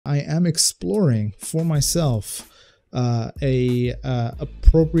I am exploring for myself a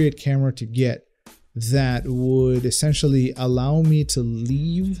appropriate camera to get that would essentially allow me to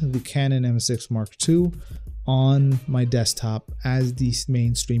leave the Canon M6 Mark II on my desktop as the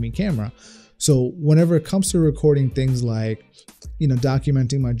main streaming camera. So whenever it comes to recording things like, you know,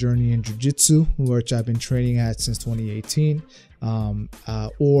 documenting my journey in jiu-jitsu, which I've been training at since 2018,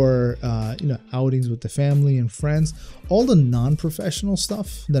 or you know, outings with the family and friends, all the non-professional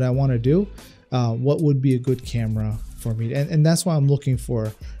stuff that I want to do, what would be a good camera for me? And that's why I'm looking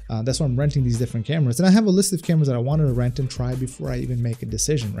for, that's why I'm renting these different cameras. And I have a list of cameras that I wanted to rent and try before I even make a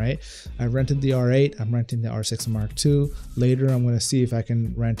decision, right? I rented the R8, I'm renting the R6 Mark II. Later, I'm going to see if I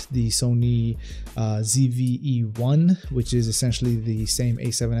can rent the Sony ZV-E1, which is essentially the same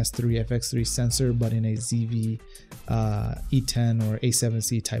A7S III FX3 sensor, but in a ZV E10 or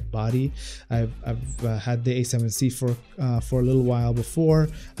A7C type body. I've had the A7C for a little while before.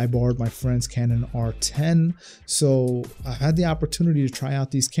 I borrowed my friend's Canon R10, so I had the opportunity to try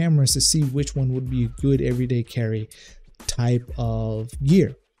out these cameras to see which one would be a good everyday carry type of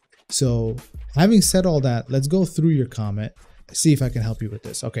gear. So having said all that, let's go through your comment, see if I can help you with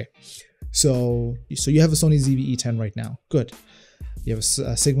this. Okay, so you have a Sony ZV-E10 right now. Good. You have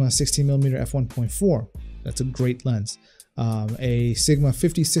a Sigma 16mm f1.4. That's a great lens. A Sigma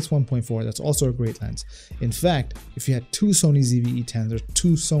 56 1.4. That's also a great lens. In fact, if you had two Sony ZV-E10s or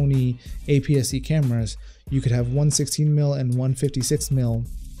two Sony APS-C cameras, you could have one 16mm and one 56mm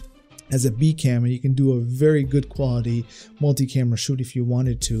as a B cam, and you can do a very good quality multi-camera shoot if you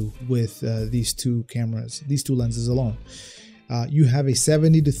wanted to with these two cameras, these two lenses alone. You have a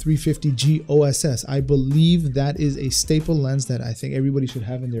 70-350G OSS. I believe that is a staple lens that I think everybody should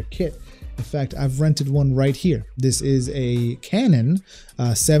have in their kit. In fact, I've rented one right here. This is a Canon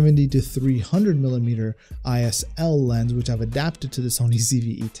 70-300mm ISL lens, which I've adapted to the Sony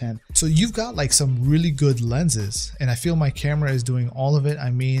ZV-E10. So you've got like some really good lenses, and I feel my camera is doing all of it.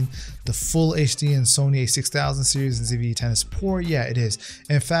 I mean, the full HD and Sony a6000 series and ZV-E10 is poor. Yeah, it is.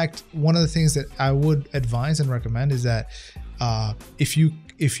 In fact, one of the things that I would advise and recommend is that if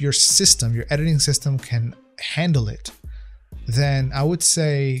your system, your editing system can handle it, then I would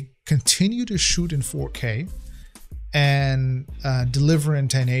say continue to shoot in 4K and deliver in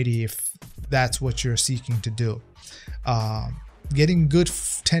 1080 if that's what you're seeking to do. Getting good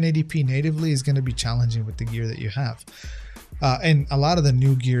 1080p natively is going to be challenging with the gear that you have. And a lot of the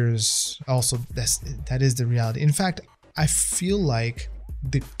new gears also, that is the reality. In fact, I feel like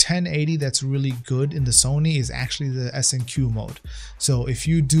the 1080 that's really good in the Sony is actually the S&Q mode. So if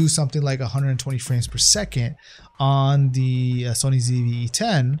you do something like 120 frames per second on the Sony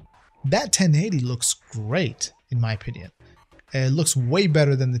ZV-E10, that 1080 looks great in my opinion. It looks way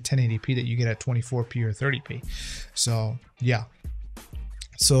better than the 1080p that you get at 24p or 30p. So yeah.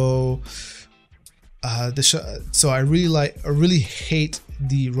 So I really hate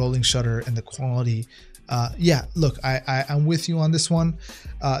the rolling shutter and the quality. Yeah, look, I'm with you on this one.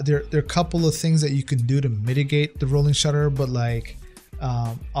 There are a couple of things that you can do to mitigate the rolling shutter, but like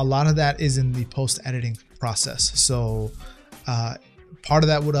a lot of that is in the post-editing process. So part of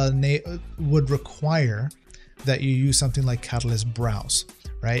that would require that you use something like Catalyst Browse,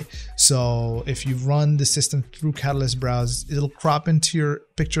 right? So if you run the system through Catalyst Browse, it'll crop into your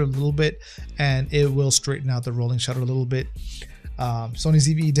picture a little bit and it will straighten out the rolling shutter a little bit. Sony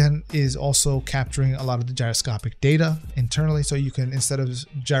ZV-E10 is also capturing a lot of the gyroscopic data internally, so you can, instead of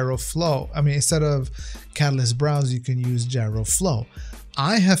Catalyst Browse, you can use Gyro Flow.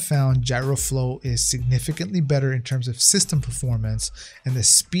 I have found Gyro Flow is significantly better in terms of system performance and the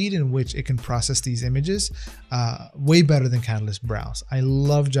speed in which it can process these images, way better than Catalyst Browse. I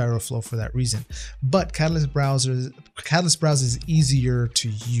love Gyro Flow for that reason, but Catalyst Browse is easier to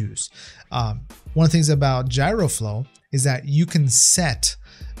use. One of the things about Gyro Flow is that you can set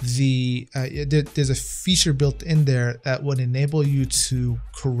the, there's a feature built in there that would enable you to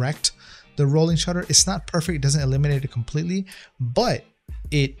correct the rolling shutter. It's not perfect, it doesn't eliminate it completely, but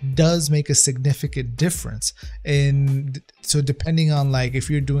it does make a significant difference. And so depending on, like, if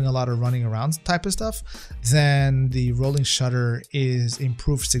you're doing a lot of running around type of stuff, then the rolling shutter is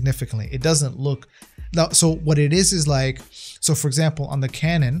improved significantly. It doesn't look, now, so what it is like, so for example, on the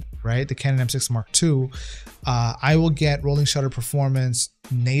Canon, right, the Canon M6 Mark II, I will get rolling shutter performance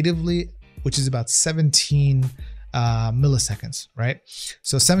natively, which is about 17 milliseconds, right?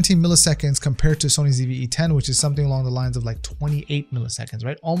 So 17 milliseconds compared to Sony ZV-E10, which is something along the lines of like 28 milliseconds,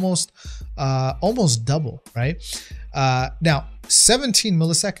 right? Almost double, right? Now 17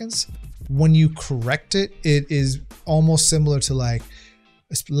 milliseconds, when you correct it, it is almost similar to like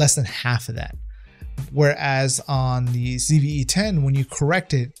less than half of that. Whereas on the ZV-E10, when you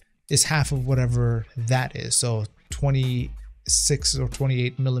correct it, it's half of whatever that is. So 26 or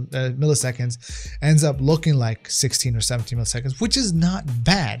 28 milliseconds ends up looking like 16 or 17 milliseconds, which is not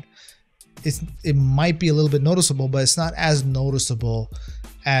bad. It might be a little bit noticeable, but it's not as noticeable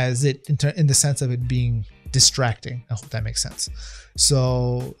as it in the sense of it being distracting. I hope that makes sense.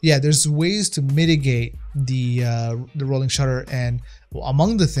 So yeah, there's ways to mitigate the rolling shutter, and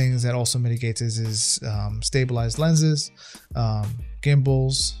among the things that also mitigates is stabilized lenses,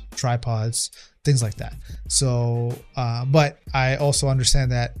 gimbals, tripods, things like that. So but I also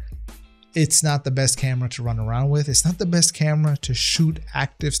understand that it's not the best camera to run around with. It's not the best camera to shoot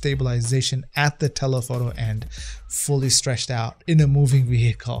active stabilization at the telephoto end, fully stretched out in a moving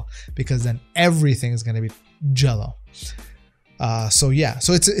vehicle, because then everything is going to be jello. So yeah,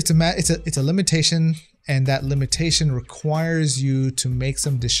 so it's a limitation, and that limitation requires you to make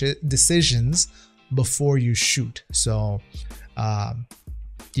some decisions before you shoot. So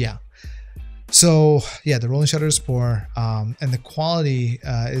yeah. So yeah, the rolling shutter is poor, and the quality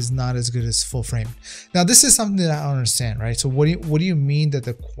is not as good as full frame. Now this is something that I don't understand, right? So what do you mean that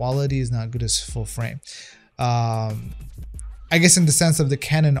the quality is not good as full frame? I guess in the sense of the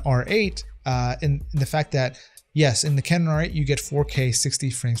Canon R8, in the fact that yes, in the Canon R8 you get 4K 60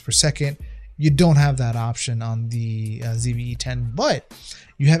 frames per second. You don't have that option on the ZV-E10, but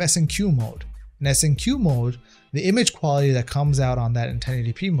you have SNQ mode. In SNQ mode, the image quality that comes out on that in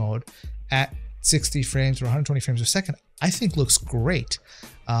 1080p mode at 60 frames or 120 frames per second, I think looks great,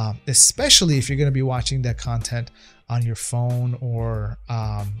 especially if you're going to be watching that content on your phone or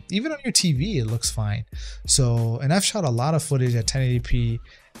even on your TV. It looks fine. So, and I've shot a lot of footage at 1080p,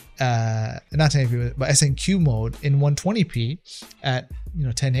 not 1080p, but SNQ mode in 120p at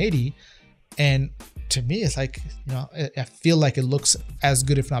 1080, and to me it's like, I feel like it looks as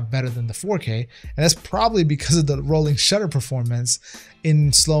good, if not better, than the 4K, and that's probably because of the rolling shutter performance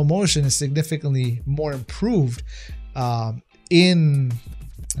in slow motion is significantly more improved in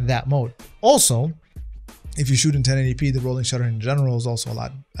that mode. Also, if you shoot in 1080p, the rolling shutter in general is also a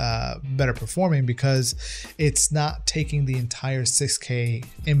lot better performing, because it's not taking the entire 6K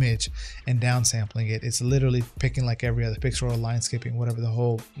image and downsampling it. It's literally picking like every other pixel or line skipping, whatever the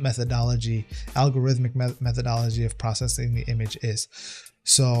whole methodology, algorithmic methodology of processing the image is.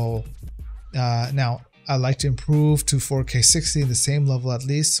 So now I like to improve to 4K 60 in the same level at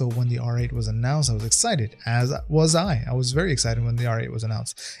least. So when the R8 was announced, I was excited, as was I. I was very excited when the R8 was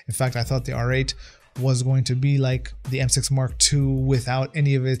announced. In fact, I thought the R8 was going to be like the M6 Mark II without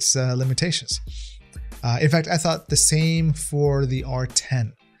any of its limitations. In fact, I thought the same for the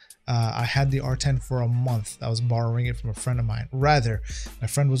R10. I had the R10 for a month. I was borrowing it from a friend of mine. Rather, my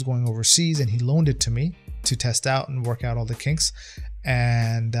friend was going overseas and he loaned it to me to test out and work out all the kinks.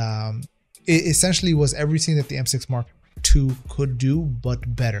 And it essentially was everything that the M6 Mark II could do,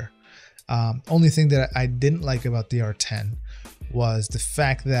 but better. Only thing that I didn't like about the R10 was the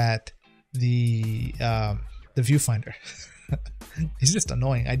fact that the viewfinder is just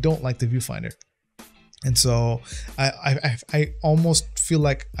annoying. I don't like the viewfinder, and so I almost feel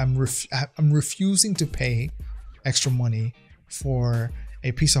like I'm refusing to pay extra money for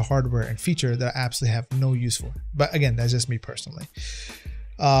a piece of hardware and feature that I absolutely have no use for. But again, that's just me personally.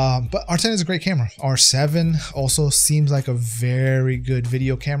 But R10 is a great camera. R7 also seems like a very good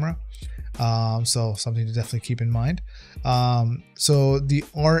video camera. So something to definitely keep in mind. So the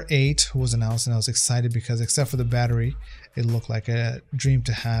R8 was announced and I was excited because except for the battery, it looked like a dream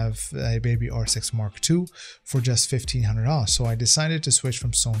to have a baby R6 Mark II for just $1,500. So I decided to switch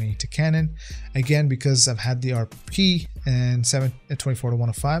from Sony to Canon, again because I've had the RP and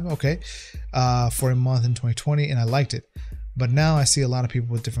 7-24-105, okay, for a month in 2020, and I liked it. But now I see a lot of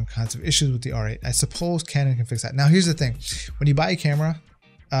people with different kinds of issues with the R8. I suppose Canon can fix that. Now here's the thing: when you buy a camera,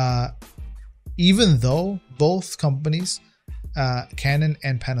 even though both companies, Canon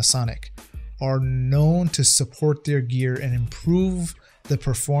and Panasonic, are known to support their gear and improve the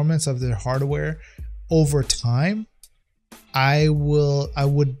performance of their hardware over time, I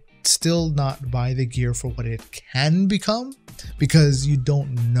would still not buy the gear for what it can become, because you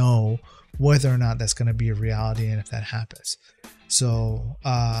don't know whether or not that's going to be a reality and if that happens. So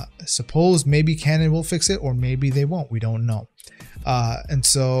suppose maybe Canon will fix it or maybe they won't. We don't know. And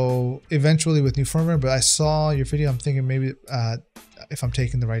so eventually with new firmware, but I saw your video, I'm thinking maybe if I'm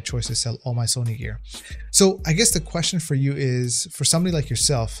taking the right choice to sell all my Sony gear. So I guess the question for you is, for somebody like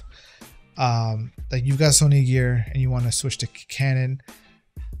yourself, like you've got Sony gear and you want to switch to Canon.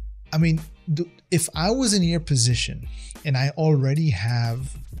 I mean, if I was in your position and I already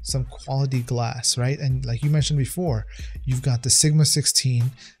have some quality glass, right? And like you mentioned before, you've got the Sigma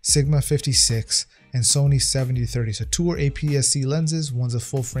 16, Sigma 56, and Sony 70-30. So 2 are APS-C lenses, one's a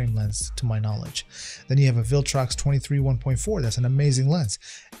full frame lens to my knowledge. Then you have a Viltrox 23 1.4, that's an amazing lens.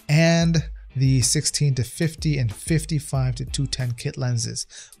 And the 16-50 and 55-210 kit lenses,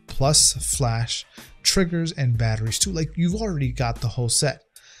 plus flash, triggers, and batteries too. Like, you've already got the whole set.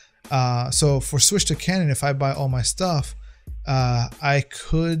 So for switch to Canon, if I buy all my stuff, I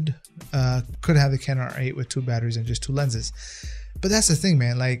could have the Canon R8 with 2 batteries and just 2 lenses. But that's the thing,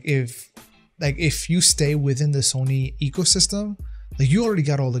 man. Like if you stay within the Sony ecosystem, like, you already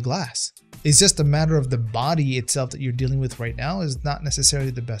got all the glass. It's just a matter of the body itself that you're dealing with right now is not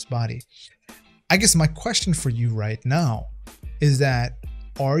necessarily the best body. I guess my question for you right now is that,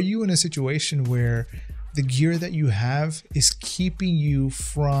 are you in a situation where the gear that you have is keeping you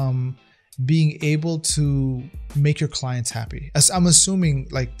from being able to make your clients happy? As I'm assuming,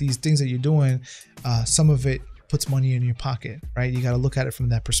 like, these things that you're doing, some of it puts money in your pocket, right? You got to look at it from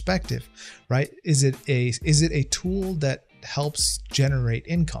that perspective, right? Is it a tool that helps generate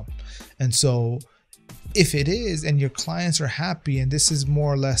income? And so if it is, and your clients are happy, and this is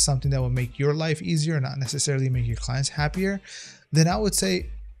more or less something that will make your life easier, not necessarily make your clients happier, then I would say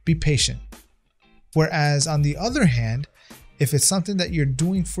be patient. Whereas on the other hand, if it's something that you're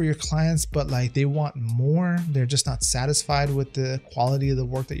doing for your clients, but like they want more, they're just not satisfied with the quality of the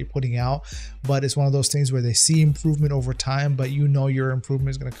work that you're putting out, but it's one of those things where they see improvement over time, but you know your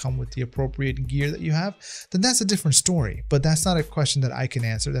improvement is going to come with the appropriate gear that you have, then that's a different story. But that's not a question that I can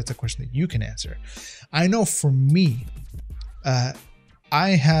answer. That's a question that you can answer. I know for me, I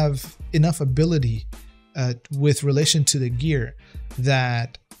have enough ability with relation to the gear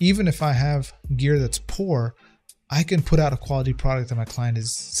that even if I have gear that's poor, I can put out a quality product that my client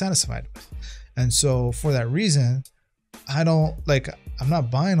is satisfied with. And so for that reason, I'm not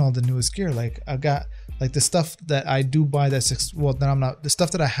buying all the newest gear. Like, I've got, like, the stuff that I do buy the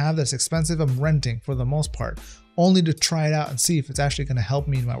stuff that I have that's expensive, I'm renting for the most part, only to try it out and see if it's actually going to help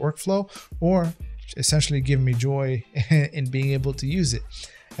me in my workflow or essentially give me joy in being able to use it.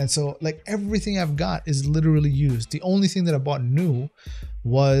 And so, like, everything I've got is literally used. The only thing that I bought new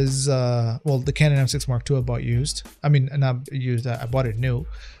was the Canon M6 Mark II I bought used. I mean, not used, I bought it new.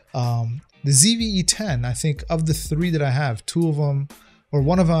 The ZV-E10, I think of the 3 that I have, 2 of them, or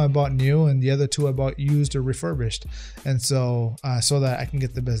 1 of them I bought new, and the other 2 I bought used or refurbished. And so so that I can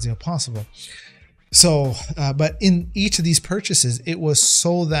get the best deal possible. So but in each of these purchases, it was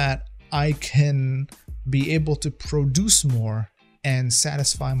so that I can be able to produce more and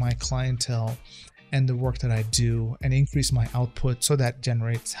satisfy my clientele and the work that I do, and increase my output, so that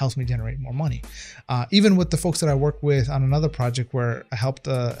helps me generate more money. Even with the folks that I work with on another project where I helped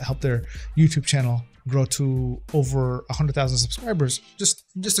their YouTube channel grow to over 100,000 subscribers, just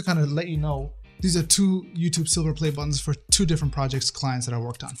to kind of let you know, these are 2 YouTube Silver Play buttons for 2 different projects, clients that I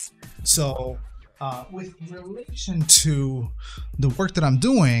worked on. So with relation to the work that I'm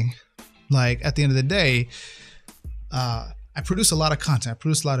doing, like, at the end of the day, I produce a lot of content. I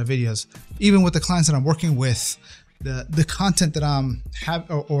produce a lot of videos. Even with the clients that I'm working with, the content that I'm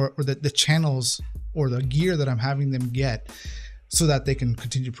or the channels or the gear that I'm having them get, so that they can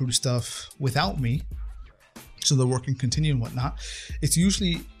continue to produce stuff without me, so the work can continue and whatnot, it's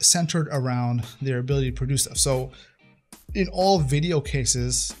usually centered around their ability to produce stuff. So in all video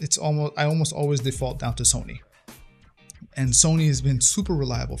cases, I almost always default down to Sony. And Sony has been super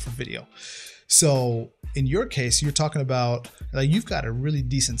reliable for video. So in your case, you're talking about, like, you've got a really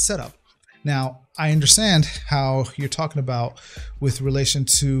decent setup. Now, I understand how you're talking about with relation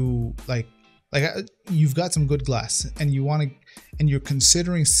to like you've got some good glass, and you're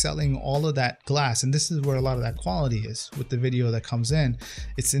considering selling all of that glass. And this is where a lot of that quality is with the video that comes in.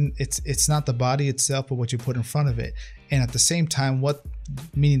 It's not the body itself, but what you put in front of it. And at the same time,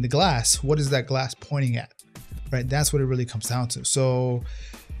 meaning the glass, what is that glass pointing at, right? That's what it really comes down to. So,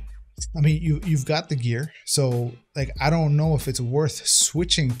 I mean, you've got the gear, so, like, I don't know if it's worth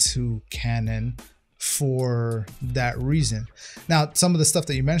switching to Canon for that reason. Now, some of the stuff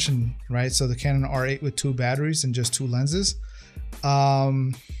that you mentioned, right? So the Canon R8 with 2 batteries and just 2 lenses,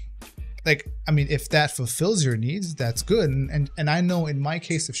 like, I mean, if that fulfills your needs, that's good. And I know in my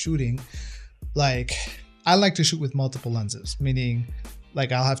case of shooting, like, I like to shoot with multiple lenses, meaning,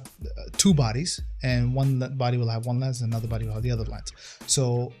 like, I'll have 2 bodies, and one body will have 1 lens and another body will have the other lens.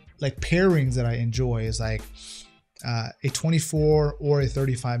 So, like, pairings that I enjoy is like a 24 or a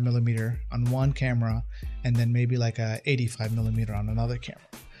 35 millimeter on one camera, and then maybe like a 85 millimeter on another camera,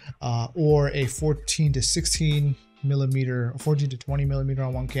 or a 14 to 16 millimeter, 14 to 20 millimeter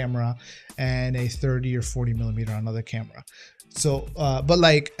on one camera, and a 30 or 40 millimeter on another camera. So, but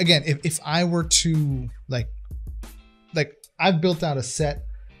like, again, if I were to like I've built out a set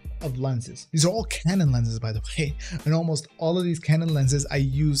of lenses. These are all Canon lenses, by the way, and almost all of these Canon lenses I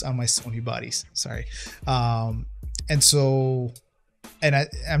use on my Sony bodies. Sorry. And so, and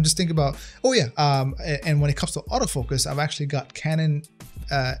I'm just thinking about, oh yeah, and when it comes to autofocus, I've actually got Canon,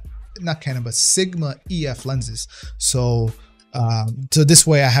 not Canon, but Sigma EF lenses. So this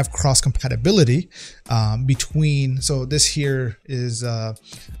way I have cross compatibility between, so this here is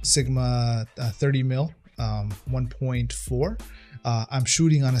Sigma 30mm 1.4. I'm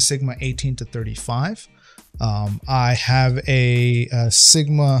shooting on a Sigma 18 to 35. I have a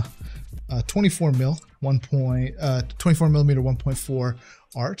Sigma 24mm 1.4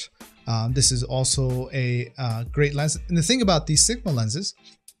 art. This is also a great lens. And the thing about these Sigma lenses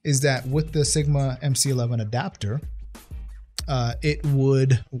is that with the Sigma MC11 adapter, it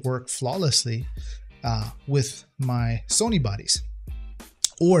would work flawlessly with my Sony bodies.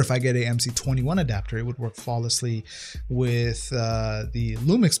 Or if I get a MC21 adapter, it would work flawlessly with the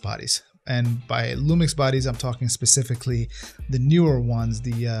Lumix bodies. And by Lumix bodies, I'm talking specifically the newer ones,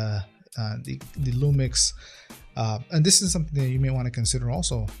 the Lumix. And this is something that you may want to consider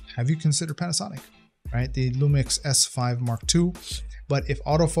also. Have you considered Panasonic, right? The Lumix S5 Mark II. But if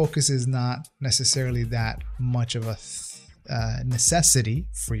autofocus is not necessarily that much of a necessity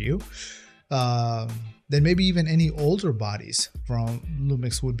for you, then maybe even any older bodies from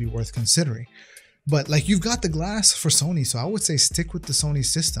Lumix would be worth considering. But like, you've got the glass for Sony, so I would say stick with the Sony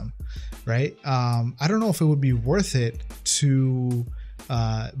system, right? I don't know if it would be worth it to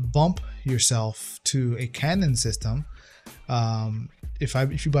bump yourself to a Canon system.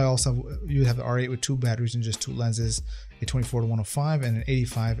 If you buy all stuff, you have the R8 with 2 batteries and just 2 lenses, a 24 to 105 and an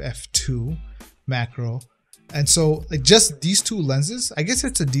 85 f2 macro. And so like just these 2 lenses, I guess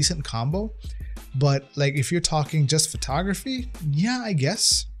it's a decent combo. But like if you're talking just photography, yeah, I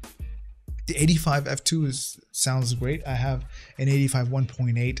guess the 85 f2 sounds great. I have an 85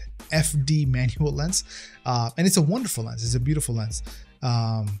 1.8 FD manual lens, and it's a wonderful lens. It's a beautiful lens.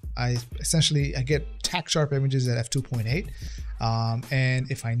 I get tack sharp images at f2.8,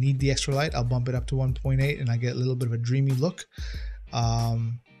 and if I need the extra light, I'll bump it up to 1.8, and I get a little bit of a dreamy look.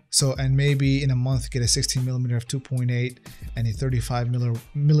 And maybe in a month get a 16mm f2.8 and a 35mm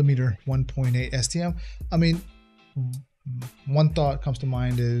 1.8 STM. I mean, one thought comes to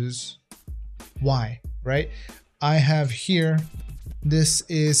mind is why, right? I have here, this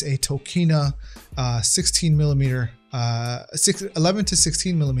is a Tokina 16mm 11 to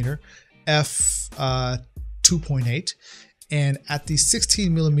 16mm f 2.8, and at the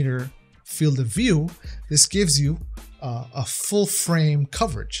 16mm field of view, this gives you a full frame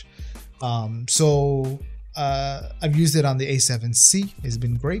coverage. I've used it on the A7C. It's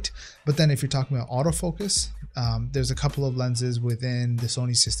been great. But then if you're talking about autofocus, there's a couple of lenses within the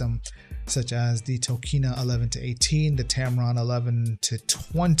Sony system, such as the Tokina 11 to 18, the Tamron 11 to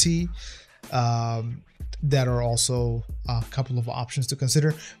 20, that are also a couple of options to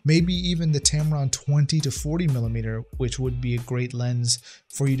consider. Maybe even the Tamron 20 to 40mm, which would be a great lens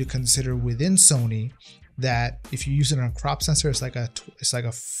for you to consider within Sony. That if you use it on a crop sensor, it's like a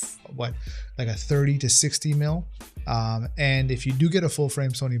 30 to 60 mil. And if you do get a full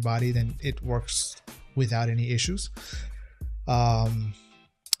frame Sony body, then it works without any issues. But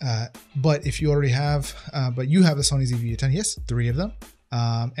if you already have, but you have the Sony ZV-E10, yes, 3 of them.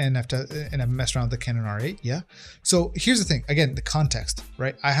 And I've messed around with the Canon R8, yeah. So here's the thing, again, the context,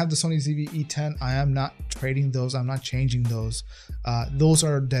 right? I have the Sony ZV-E10. I am not trading those. I'm not changing those. Those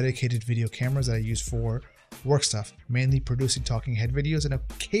are dedicated video cameras that I use for work stuff, mainly producing talking head videos and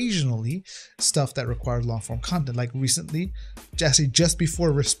occasionally stuff that requires long form content. Like recently, just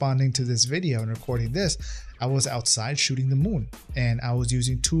before responding to this video and recording this, I was outside shooting the moon, and I was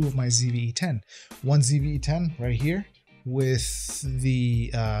using 2 of my ZV-E10. One ZV-E10 right here with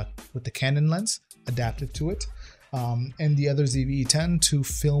the Canon lens adapted to it, and the other ZV-E10 to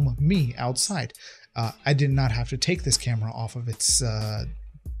film me outside. I did not have to take this camera off of its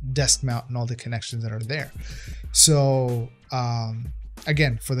desk mount and all the connections that are there. So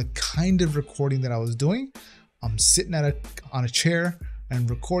again, for the kind of recording that I was doing, I'm sitting on a chair and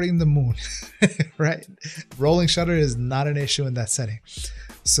recording the moon, right? Rolling shutter is not an issue in that setting.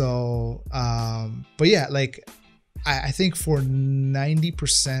 So, but yeah, like I think for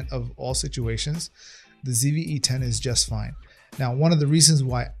 90% of all situations, the ZV-E10 is just fine. Now, one of the reasons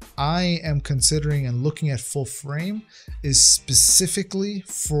why I am considering and looking at full frame is specifically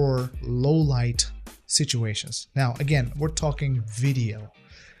for low light situations. Now, again, we're talking video.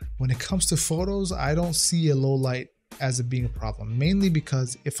 When it comes to photos, I don't see a low light as it being a problem, mainly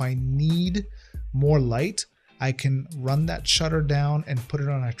because if I need more light, I can run that shutter down and put it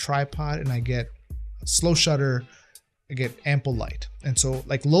on a tripod, and I get slow shutter get ample light. And so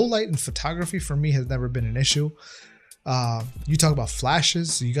like low light in photography for me has never been an issue. You talk about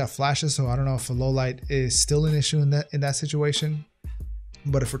flashes, so you got flashes, so I don't know if a low light is still an issue in that situation.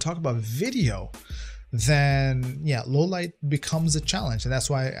 But if we're talking about video, then yeah, low light becomes a challenge, and that's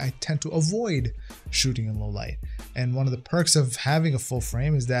why I tend to avoid shooting in low light. And one of the perks of having a full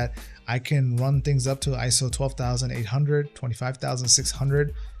frame is that I can run things up to ISO 12,800,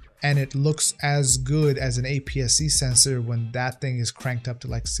 25,600, and it looks as good as an APS-C sensor when that thing is cranked up to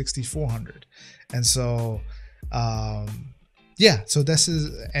like 6,400. And so yeah, so this is,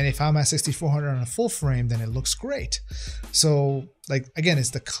 and if I'm at 6,400 on a full frame, then it looks great. So like, again,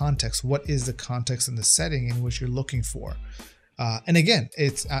 it's the context. What is the context and the setting in which you're looking for? And again,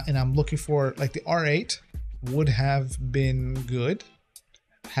 it's, and I'm looking for, like, the R8 would have been good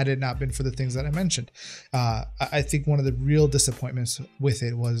had it not been for the things that I mentioned. I think one of the real disappointments with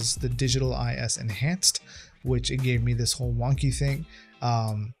it was the digital IS enhanced, which it gave me this whole wonky thing.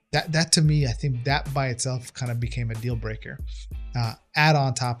 That to me, I think that by itself kind of became a deal breaker. Add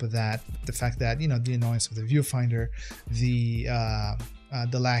on top of that the fact that, you know, the annoyance of the viewfinder, the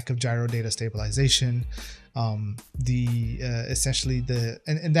lack of gyro data stabilization, essentially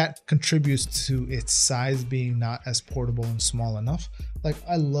and that contributes to its size being not as portable and small enough. Like,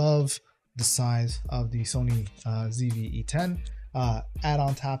 I love the size of the Sony ZV-E10. Add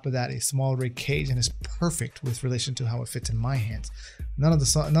on top of that a small rig cage, and it's perfect with relation to how it fits in my hands. None of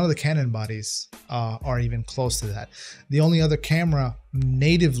the Canon bodies are even close to that. The only other camera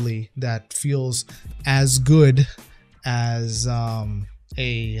natively that feels as good as a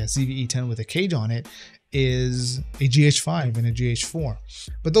ZV-E10 with a cage on it is a GH5 and a GH4,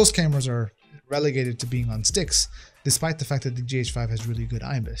 but those cameras are relegated to being on sticks, despite the fact that the GH5 has really good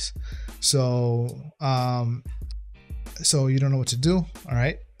IBIS. So so you don't know what to do. All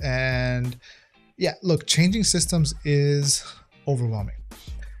right. And yeah, look, changing systems is overwhelming.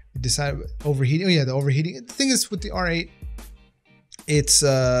 You decide overheating. Oh yeah, the overheating. The thing is with the R8, it's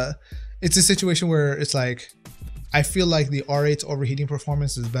a situation where it's like, I feel like the R8's overheating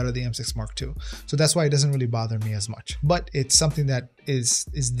performance is better than the M6 Mark II. So that's why it doesn't really bother me as much, but it's something that is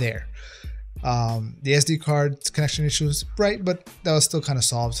there. The SD card connection issues, right? But that was still kind of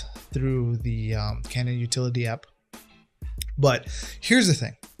solved through the Canon utility app. But here's the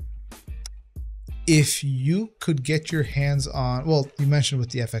thing. If you could get your hands on, well, you mentioned with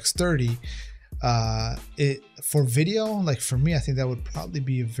the FX30, for video, like for me, I think that would probably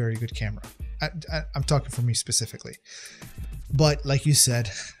be a very good camera. I'm talking for me specifically. But like you said,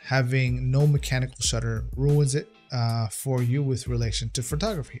 having no mechanical shutter ruins it for you with relation to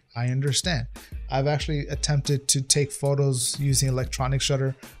photography. I understand. I've actually attempted to take photos using electronic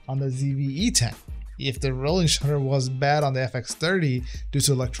shutter on the ZV-E10. If the rolling shutter was bad on the FX30 due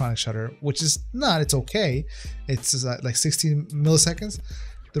to electronic shutter, which is not, it's okay. It's like 16 milliseconds.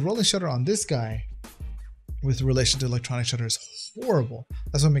 The rolling shutter on this guy with relation to electronic shutter is horrible.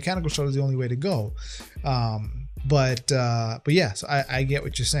 That's why mechanical shutter is the only way to go. But yeah, so I get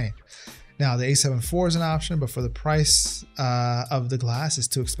what you're saying. Now the A7 IV is an option, but for the price of the glass, is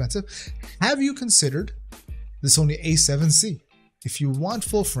too expensive. Have you considered the Sony A7C? If you want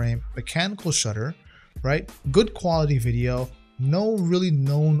full frame, mechanical shutter, right? Good quality video, no really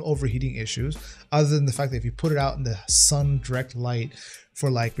known overheating issues, other than the fact that if you put it out in the sun direct light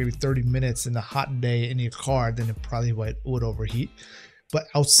for like maybe 30 minutes in a hot day in your car, then it probably would overheat. But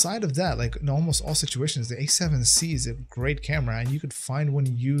outside of that, like in almost all situations, the A7C is a great camera, and you could find one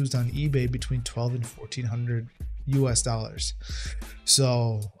used on eBay between $1,200 and $1,400 US.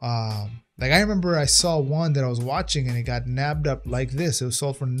 So like I remember I saw one that I was watching and it got nabbed up like this. It was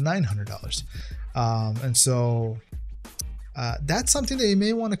sold for $900. And so that's something that you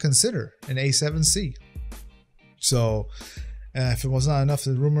may want to consider, an A7C. So if it was not enough,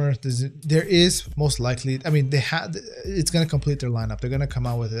 the rumor there is most likely, I mean, it's going to complete their lineup. They're going to come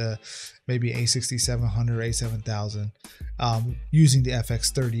out with maybe A6700, A7000 using the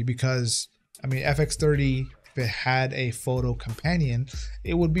FX30, because I mean, FX30, if it had a photo companion,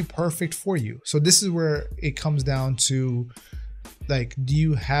 it would be perfect for you. So this is where it comes down to, like, do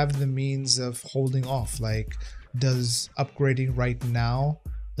you have the means of holding off? Like, does upgrading right now,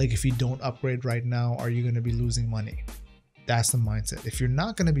 like if you don't upgrade right now, are you going to be losing money? That's the mindset. If you're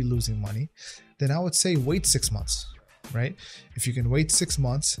not going to be losing money, then I would say wait 6 months, right? If you can wait 6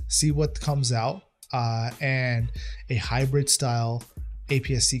 months, see what comes out, and a hybrid style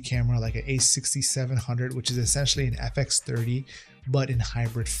APS-C camera like an A6700, which is essentially an FX30 but in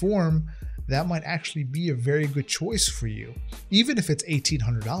hybrid form, that might actually be a very good choice for you, even if it's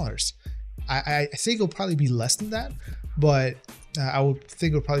 $1,800. I think it'll probably be less than that, but I would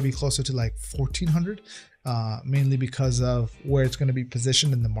think it'll probably be closer to like $1,400. mainly because of where it's going to be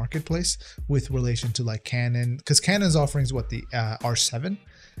positioned in the marketplace with relation to like Canon, because Canon's offering is what, the R7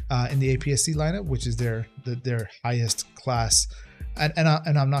 in the APS-C lineup, which is their highest class, and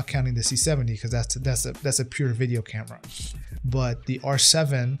I'm not counting the C70 because that's a pure video camera, but the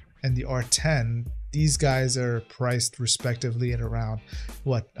R7 and the R10, these guys are priced respectively at around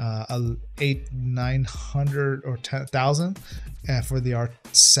what, 800-900 or 10,000 for the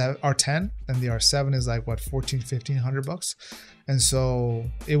R10, and the R7 is like what, 1,400-1,500 bucks. And so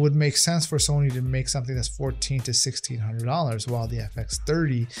it would make sense for Sony to make something that's $1,400 to $1,600, while the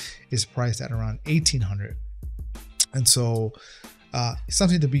FX30 is priced at around $1,800. And so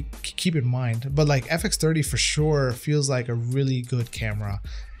something to keep in mind. But like FX30 for sure feels like a really good camera.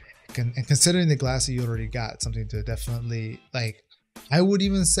 And considering the glass that you already got, something to definitely like. I would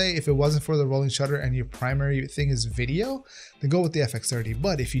even say if it wasn't for the rolling shutter and your primary thing is video, then go with the FX30.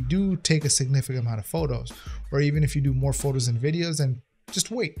 But if you do take a significant amount of photos, or even if you do more photos and videos, then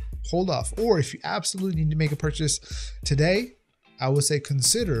just wait, hold off. Or if you absolutely need to make a purchase today, I would say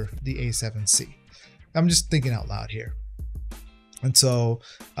consider the A7C. I'm just thinking out loud here. And so,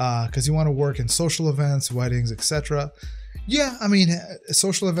 because you want to work in social events, weddings, etc. Yeah, I mean,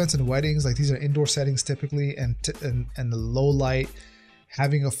 social events and weddings, like these are indoor settings typically, and the low light,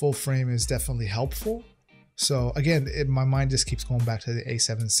 having a full frame is definitely helpful. So again, my mind just keeps going back to the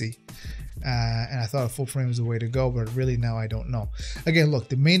A7C, and I thought a full frame was the way to go, but really now I don't know. Again, look,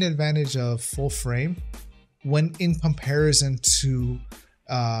 the main advantage of full frame, when in comparison to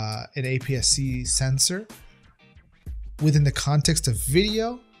an APS-C sensor, within the context of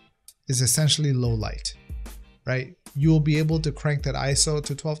video, is essentially low light, right? You'll be able to crank that ISO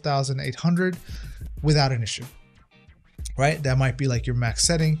to 12,800 without an issue, right? That might be like your max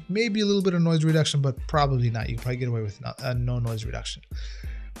setting, maybe a little bit of noise reduction, but probably not. You can probably get away with no noise reduction.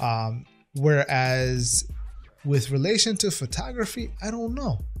 Whereas with relation to photography, I don't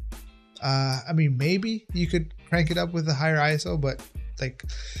know. I mean, maybe you could crank it up with a higher ISO, but like,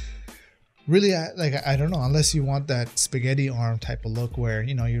 really, I don't know, unless you want that spaghetti arm type of look where,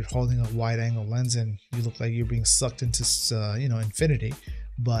 you know, you're holding a wide angle lens and you look like you're being sucked into, you know, infinity.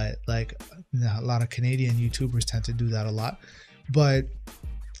 But like, you know, a lot of Canadian YouTubers tend to do that a lot. But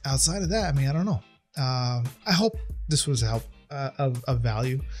outside of that, I mean, I don't know. I hope this was of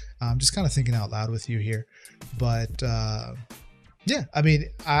value. I'm just kind of thinking out loud with you here. But yeah, I mean,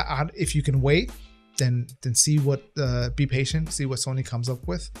 if you can wait, then see what, be patient, see what Sony comes up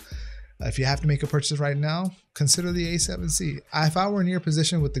with. If you have to make a purchase right now, consider the A7C. If I were in your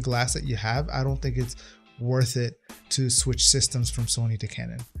position with the glass that you have, I don't think it's worth it to switch systems from Sony to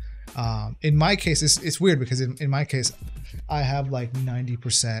Canon. In my case, it's weird because in my case, I have like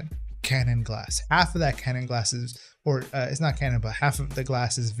 90% Canon glass. Half of that Canon glass is, or it's not Canon, but half of the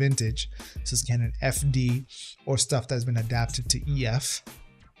glass is vintage. So it's Canon FD or stuff that's been adapted to EF.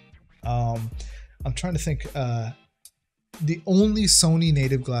 I'm trying to think. The only Sony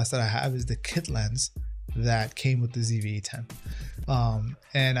native glass that I have is the kit lens that came with the ZV-E10.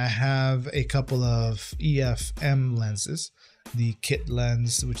 And I have a couple of EF-M lenses, the kit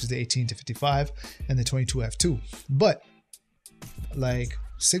lens, which is the 18 to 55, and the 22 f2. But like,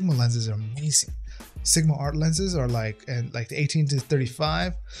 Sigma lenses are amazing. Sigma art lenses are like, and like the 18 to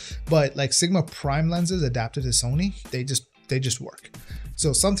 35, but like Sigma prime lenses adapted to Sony, they just work.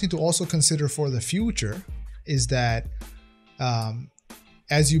 So something to also consider for the future is that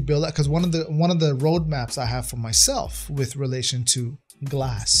as you build that, because one of the roadmaps I have for myself with relation to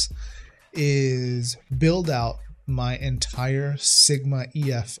glass is build out my entire Sigma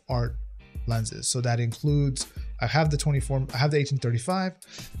EF art lenses. So that includes, I have the 24, I have the 1835,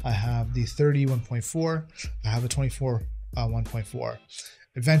 I have the 30 1.4, I have a 24 1.4.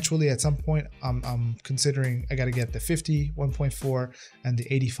 Eventually, at some point, I'm considering I got to get the 50 1.4 and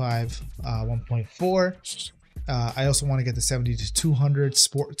the 85 1.4. I also want to get the 70 to 200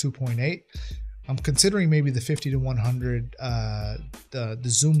 Sport 2.8. I'm considering maybe the 50 to 100, the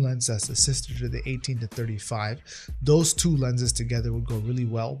zoom lens that's the sister to the 18 to 35. Those two lenses together would go really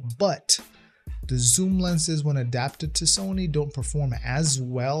well, but the zoom lenses, when adapted to Sony, don't perform as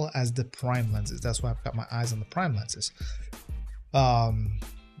well as the prime lenses. That's why I've got my eyes on the prime lenses. One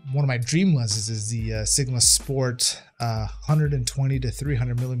of my dream lenses is the Sigma Sport 120 to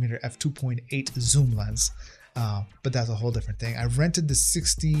 300 millimeter f2.8 zoom lens. But that's a whole different thing. I rented the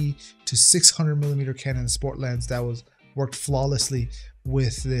 60 to 600 millimeter Canon sport lens that worked flawlessly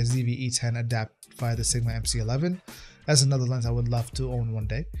with the ZV-E10 adapted via the Sigma MC11. That's another lens I would love to own one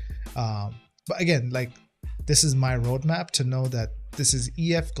day. But again, like, this is my roadmap to know that this is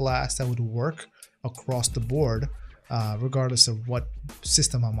EF glass that would work across the board regardless of what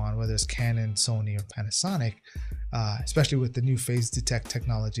system I'm on, whether it's Canon, Sony, or Panasonic, especially with the new phase detect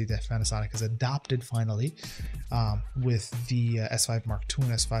technology that Panasonic has adopted finally with the S5 Mark II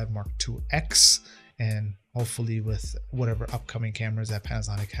and S5 Mark II X, and hopefully with whatever upcoming cameras that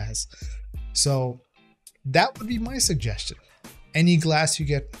Panasonic has. So that would be my suggestion. Any glass you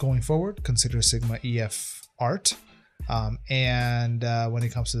get going forward, consider Sigma EF Art. And when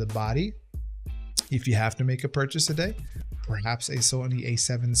it comes to the body, if you have to make a purchase today, perhaps a Sony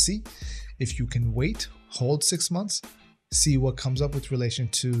a7C. If you can wait, hold 6 months, see what comes up with relation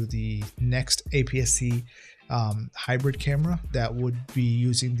to the next APS-C hybrid camera that would be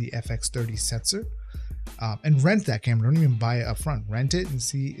using the FX30 sensor, and rent that camera. Don't even buy it up front. Rent it and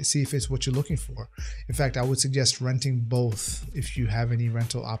see if it's what you're looking for. In fact, I would suggest renting both if you have any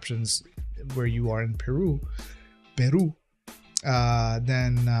rental options where you are in Peru. Then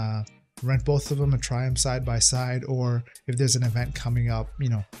rent both of them and try them side by side. Or if there's an event coming up,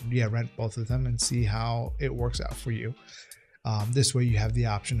 rent both of them and see how it works out for you. This way you have the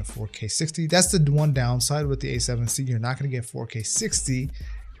option of 4K 60. That's the one downside with the A7C. You're not going to get 4K 60,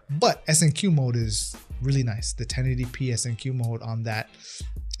 but SNQ mode is really nice. The 1080p SNQ mode on that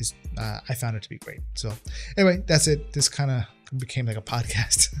is, I found it to be great. So anyway, that's it. This kind of became like a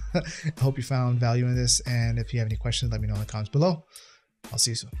podcast. I hope you found value in this. And if you have any questions, let me know in the comments below. I'll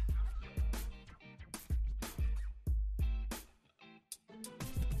see you soon.